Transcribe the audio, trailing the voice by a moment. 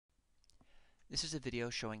This is a video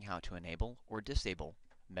showing how to enable or disable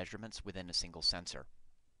measurements within a single sensor.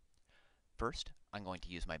 First, I'm going to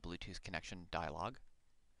use my Bluetooth connection dialog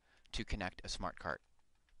to connect a smart cart.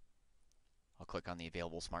 I'll click on the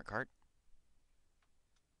available smart cart.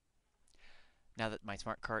 Now that my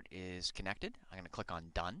smart cart is connected, I'm going to click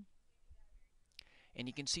on Done. And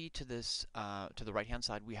you can see to the right-hand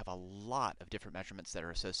side, we have a lot of different measurements that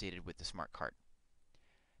are associated with the smart cart.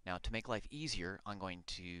 Now, to make life easier, I'm going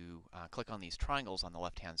to click on these triangles on the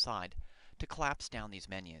left-hand side to collapse down these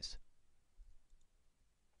menus.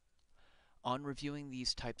 On reviewing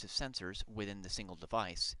these types of sensors within the single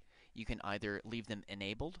device, you can either leave them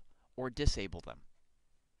enabled or disable them.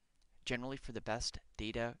 Generally, for the best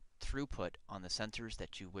data throughput on the sensors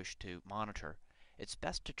that you wish to monitor, it's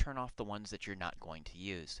best to turn off the ones that you're not going to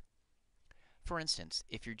use. For instance,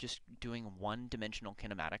 if you're just doing one-dimensional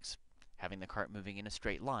kinematics, having the cart moving in a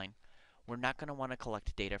straight line, we're not going to want to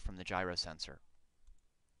collect data from the gyro sensor.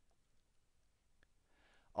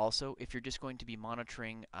 Also, if you're just going to be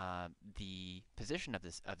monitoring the position of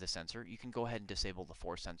the sensor, you can go ahead and disable the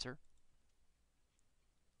force sensor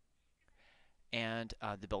and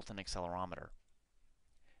the built-in accelerometer.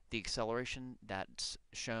 The acceleration that's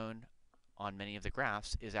shown on many of the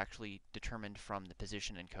graphs is actually determined from the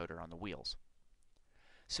position encoder on the wheels.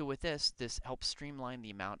 So with this helps streamline the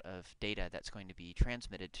amount of data that's going to be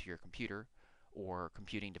transmitted to your computer or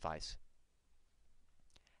computing device.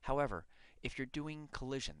 However, if you're doing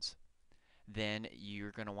collisions, then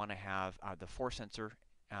you're going to want to have the force sensor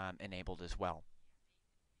enabled as well.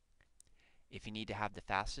 If you need to have the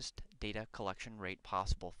fastest data collection rate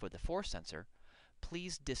possible for the force sensor,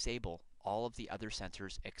 please disable all of the other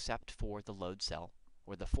sensors except for the load cell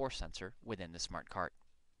or the force sensor within the smart cart.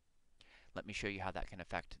 Let me show you how that can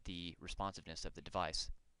affect the responsiveness of the device.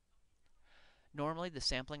 Normally, the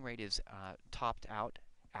sampling rate is topped out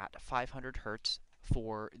at 500 Hertz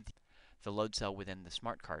for the load cell within the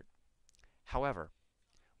smart cart. However,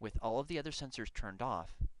 with all of the other sensors turned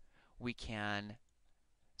off, we can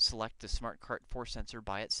select the smart cart force sensor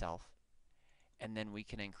by itself, and then we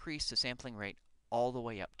can increase the sampling rate all the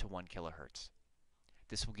way up to 1 kilohertz.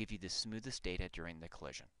 This will give you the smoothest data during the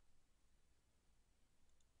collision.